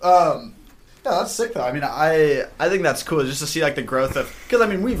that. Yeah, that's sick though. I mean, I think that's cool just to see like the growth of, because I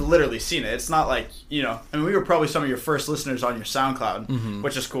mean we've literally seen it. It's not like I mean we were probably some of your first listeners on your SoundCloud,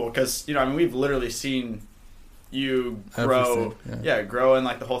 which is cool because I mean we've literally seen you grow, grow and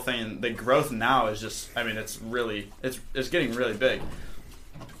like the whole thing. And the growth now is just, I mean, it's getting really big,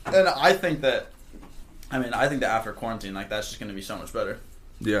 and I think that after quarantine, like that's just going to be so much better.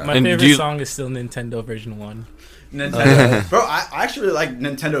 Yeah. My favorite song is still Nintendo version 1. Nintendo. Bro, I actually really like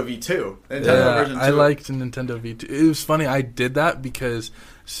Nintendo V2. Nintendo version 2. I liked Nintendo V2. It was funny. I did that because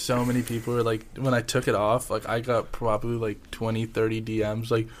so many people were like, when I took it off, like I got probably like 20, 30 DMs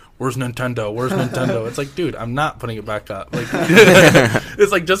like, where's Nintendo? Where's Nintendo? It's like, dude, I'm not putting it back up. Like,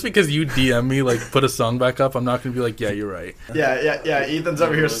 it's like just because you DM me, like, put a song back up, I'm not going to be like, yeah, you're right. Yeah. Ethan's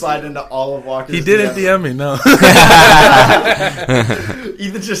over here sliding into all of Walker's He didn't DM me, no.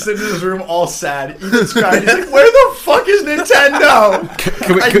 Ethan's just sitting in his room all sad. Ethan's crying. He's like, where the fuck is Nintendo?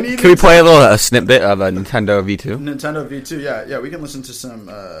 Can we play a snippet of a Nintendo V2? Nintendo V2, yeah. We can listen to some,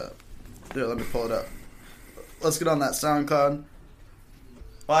 here, let me pull it up. Let's get on that SoundCloud.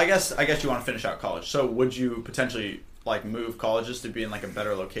 Well, I guess you want to finish out college. So would you potentially like move colleges to be in like a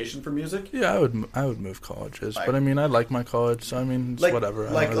better location for music? Yeah, I would move colleges, but I mean, I like my college, so I mean, it's whatever.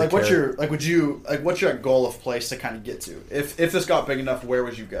 What's your goal of place to kind of get to? If this got big enough, where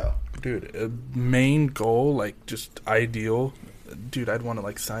would you go? Dude, main goal, like just ideal. Dude, I'd want to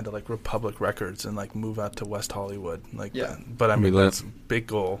like sign to like Republic Records and like move out to West Hollywood, like. Yeah. But I mean, that's a big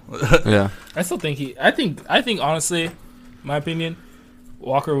goal. Yeah. I still think I think honestly, my opinion,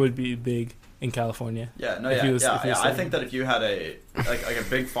 Walker would be big in California. Yeah, I think that if you had a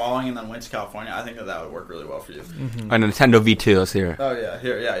big following and then went to California, I think that would work really well for you. Mm-hmm. A Nintendo V2, let's hear it. Oh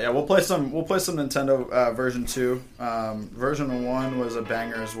yeah. We'll play some Nintendo version 2. Version 1 was a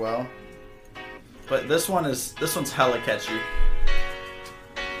banger as well, but this one's hella catchy.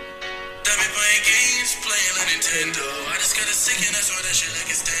 Nintendo. I just got a sick and that's why that shit like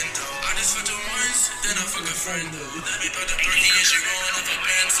it's Nintendo. I just fucked her once, then I fuck a friend. That be about the turkey and she rolling up a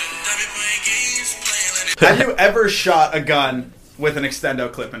pencil. That be playing games, playing like. Have you ever shot a gun with an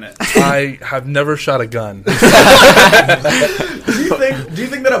extendo clip in it? I have never shot a gun. Do you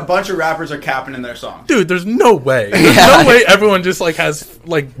think that a bunch of rappers are capping in their songs? Dude, there's no way. There's no way everyone just like has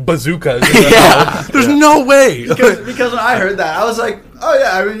like bazookas. There's no way. Because when I heard that, I was like, Oh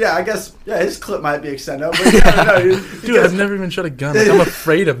yeah, I mean yeah, I guess his clip might be extendo, but yeah, no, Dude, I've never even shot a gun. Like, I'm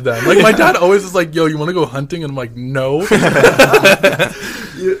afraid of them. Like my dad always is like, "Yo, you want to go hunting?" And I'm like, "No."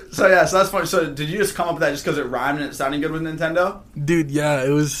 so that's funny. So did you just come up with that just because it rhymed and it sounded good with Nintendo? Dude, yeah, it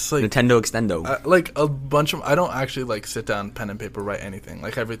was just, like Nintendo Extendo. like a bunch of. I don't actually like sit down, pen and paper, write anything.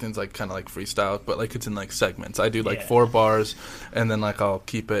 Like everything's like kind of like freestyle, but like it's in like segments. I do like 4 bars, and then like I'll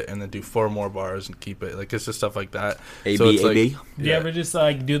keep it, and then do 4 more bars and keep it. Like it's just stuff like that. A So B it's A like- B. Do you ever just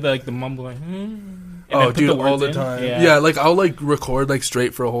like do the mumbling? And Oh, then put dude, the all words the in? time. Yeah. Yeah, like I'll like record like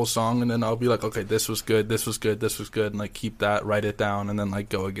straight for a whole song, and then I'll be like, okay, this was good, this was good, this was good, and like keep that, write it down, and then like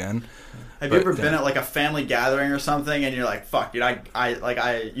go again. Have you But, ever yeah. been at like a family gathering or something, and you're like, "Fuck, dude,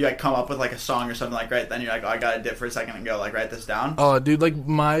 you like come up with like a song or something like right then you're like, oh, I gotta dip for a second and go like write this down." Oh, dude, like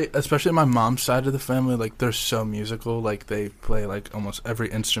especially my mom's side of the family, like they're so musical. Like they play like almost every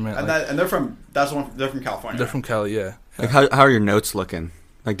instrument. And Like, they're from they're from California. they're right? from Cali, yeah. Like how are your notes looking?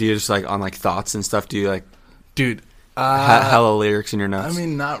 Like do you just like on like thoughts and stuff? Do you like Dude, hella lyrics in your notes? I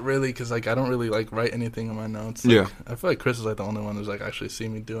mean, not really, because like I don't really like write anything in my notes. Like, Yeah. I feel like Chris is like the only one who's like actually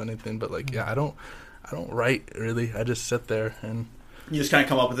seen me do anything. But like, yeah, I don't write really. I just sit there and You just kind of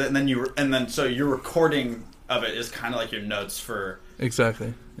come up with it, and then so your recording of it is kind of like your notes for.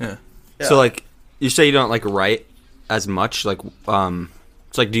 exactly, yeah. Yeah. So like you say you don't like write as much. Like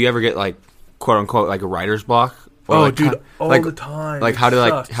it's like do you ever get like quote unquote like a writer's block? Or, Oh, like, dude, how- all like, the time. Like It how do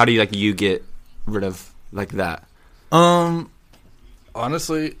sucks. you get rid of like that?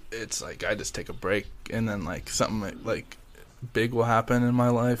 Honestly, it's like I just take a break, and then like something like big will happen in my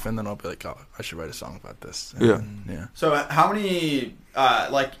life, and then I'll be like, oh, I should write a song about this. And Yeah. then, yeah, So how many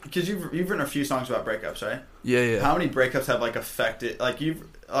like because you've written a few songs about breakups, right? yeah. How many breakups have like affected like you've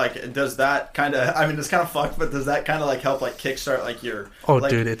like does that kind of I mean it's kind of fucked, but does that kind of like help like kickstart like your Oh, like,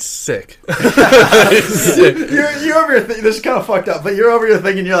 dude, it's sick. you're over your thing. This is kind of fucked up, but you're over your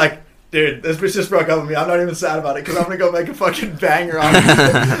thing and you're like, dude, this bitch just broke up with me. I'm not even sad about it because I'm gonna go make a fucking banger on it.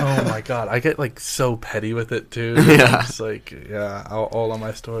 Oh my god, I get like so petty with it too. Yeah. It's like, yeah, all of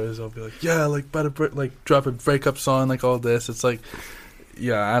my stories, I'll be like, yeah, like about to like drop a breakup song, like all this. It's like,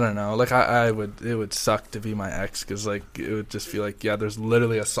 yeah, I don't know. Like it would suck to be my ex because like it would just feel like, yeah, there's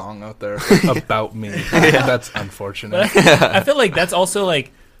literally a song out there about me. That's unfortunate. I feel like that's also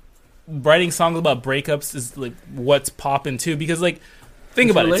like writing songs about breakups is like what's popping too, because like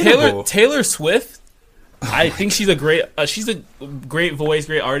think It's about relatable. it. Taylor Swift, I think she's a great voice,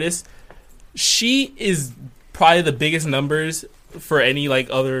 great artist. She is probably the biggest numbers for any like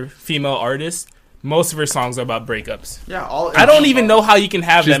other female artist. Most of her songs are about breakups. Yeah, all I don't even know how you can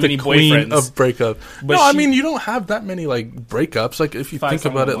have She's that many the queen boyfriends. of breakup. But no, I she- mean, you don't have that many like breakups. Like if you Find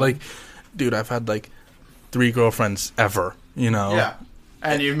think about it, someone. like, dude, I've had like 3 girlfriends ever. You know. Yeah,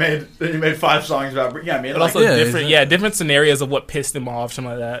 and you made 5 songs about I mean but like, also Yeah, different, exactly. different scenarios of what pissed him off,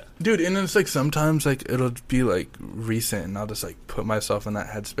 something like that. Dude, and it's like sometimes like it'll be like recent, and I'll just like put myself in that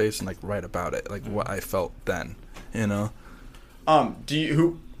headspace and like write about it, like what I felt then, you know.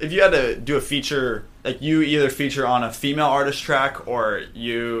 if you had to do a feature, like you either feature on a female artist track or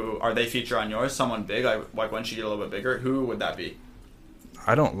they feature on yours, someone big, like when she get a little bit bigger, who would that be?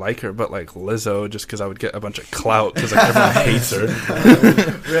 I don't like her, but like Lizzo, just because I would get a bunch of clout because like everyone hates her.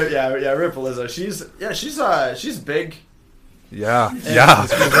 Rip Lizzo. She's big. Yeah, Yeah.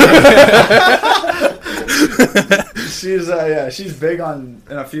 yeah. She's big in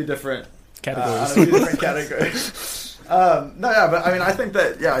a few different Categories. categories. But I mean, I think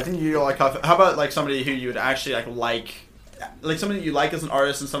you like how about like somebody who you would actually like somebody that you like as an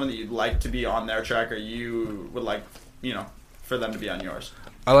artist and someone that you'd like to be on their track, or you would like, for them to be on yours.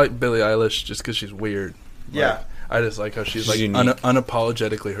 I like Billie Eilish just because she's weird. Like, Yeah. I just like how she's She's like unique.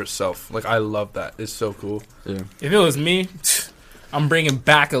 unapologetically herself. Like I love that. It's so cool. Yeah. If it was me, I'm bringing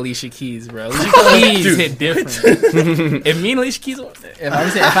back Alicia Keys, bro. Alicia Keys hit different. If me and Alicia Keys, if I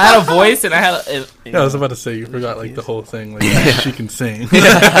had a voice and I had, Yeah, I was about to say you forgot like the whole thing. Like she can sing.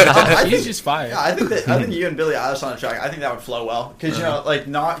 she's just fire. Yeah, I think you and Billie Eilish on a track, I think that would flow well because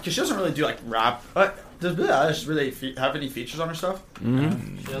because she doesn't really do like rap. But does Billie Eilish really have any features on her stuff?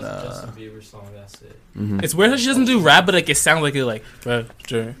 Mm-hmm. She has a Justin Bieber song, that's it. It's weird that she doesn't do rap, but like it sounds like it like.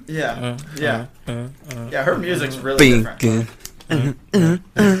 Yeah, yeah. Her music's really different.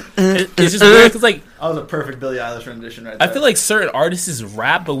 It's just weird because like That was a perfect Billie Eilish rendition right there. I feel like certain artists is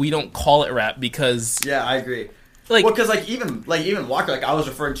rap, but we don't call it rap because Yeah, I agree. like Well, because even Walker, like I was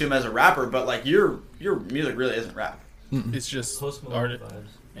referring to him as a rapper, but like your music really isn't rap. it's just Post Malone artist. vibes.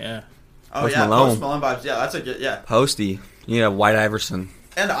 Yeah. Oh Post yeah, Malone. Post Malone vibes. Yeah, that's a good Posty. Yeah, White Iverson.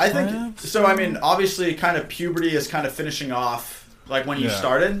 And I think so. I mean, obviously, kind of puberty is kind of finishing off like when you Yeah.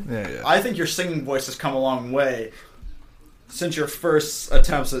 started. Yeah, yeah. I think your singing voice has come a long way. since your first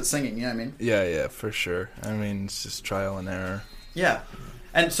attempts at singing. You know what I mean? Yeah, for sure. I mean, it's just trial and error. Yeah.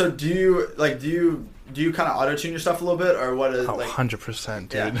 And so do you kind of auto-tune your stuff a little bit, or what is Oh, like 100%,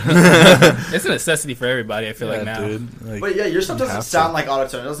 dude. Yeah. It's a necessity for everybody, I feel like now. dude. Like, But yeah, your stuff you doesn't have sound to. like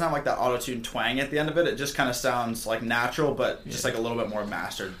auto-tune. It doesn't have like that auto-tune twang at the end of it. It just kind of sounds like natural, but just like a little bit more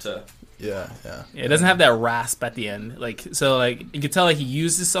mastered to. Yeah. Yeah, it doesn't have that rasp at the end. Like, so like you can tell like he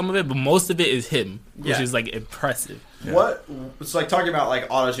uses some of it, but most of it is him, which Yeah. is like impressive. Yeah. What it's like talking about like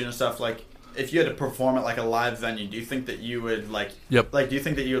auto-tune and stuff. Like, if you had to perform at like a live venue, do you think that you would like? Yep. Like, do you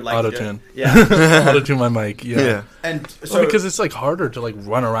think that you would like Auto-tune. Yeah. Auto-tune my mic, yeah. And So so because it's like harder to like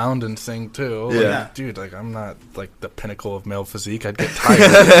run around and sing too. Like, Yeah. dude, like I'm not like the pinnacle of male physique. I'd get tired.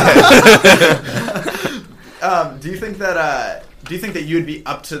 do you think that you would be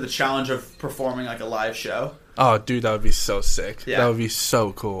up to the challenge of performing like a live show? Oh, dude, that would be so sick. Yeah. That would be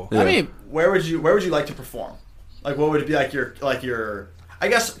so cool. Yeah. I mean, Where would you like to perform? Like, what would it be like your I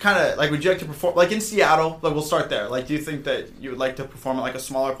guess kind of like, would you like to perform like in Seattle? Like, we'll start there. Like, do you think that you would like to perform at like a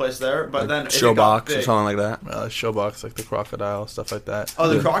smaller place there? But then if it got Showbox or big- something like that. Showbox, like the crocodile, stuff like that. Oh,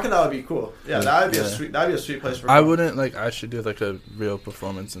 the Crocodile would be cool. Yeah, that would be Yeah. a sweet place for. I wouldn't like. I should do like a real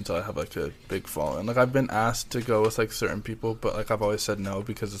performance until I have like a big following. Like I've been asked to go with like certain people, but like I've always said no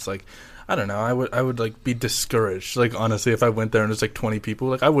because it's like I don't know. I would like be discouraged. Like honestly, if I went there and there's like 20 people,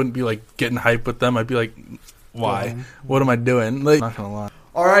 like I wouldn't be like getting hype with them. I'd be like, why? What am I doing? Like, not gonna lie.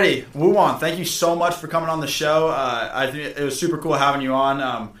 Alrighty, Woo Won, thank you so much for coming on the show. I think it was super cool having you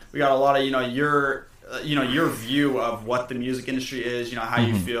on. We got a lot of your view of what the music industry is, how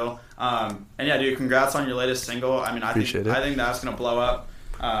you feel. And yeah, dude, congrats on your latest single. I mean, I Appreciate it. think that's gonna blow up.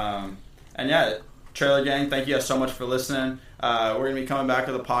 And yeah, Trailer Gang, thank you guys so much for listening. We're gonna be coming back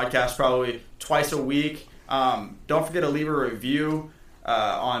with a podcast probably twice a week. Don't forget to leave a review.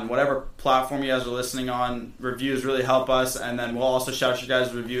 On whatever platform you guys are listening on. Reviews really help us, and then we'll also shout your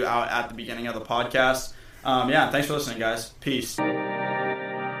guys' review out at the beginning of the podcast. Thanks for listening, guys. Peace.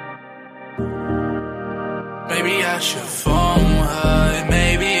 Maybe I should phone her.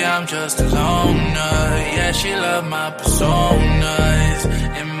 Maybe I'm just a loner. Yeah, she love my personas.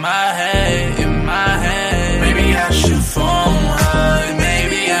 In my head. Maybe I should phone her.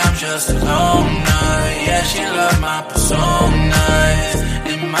 Maybe I'm just a loner.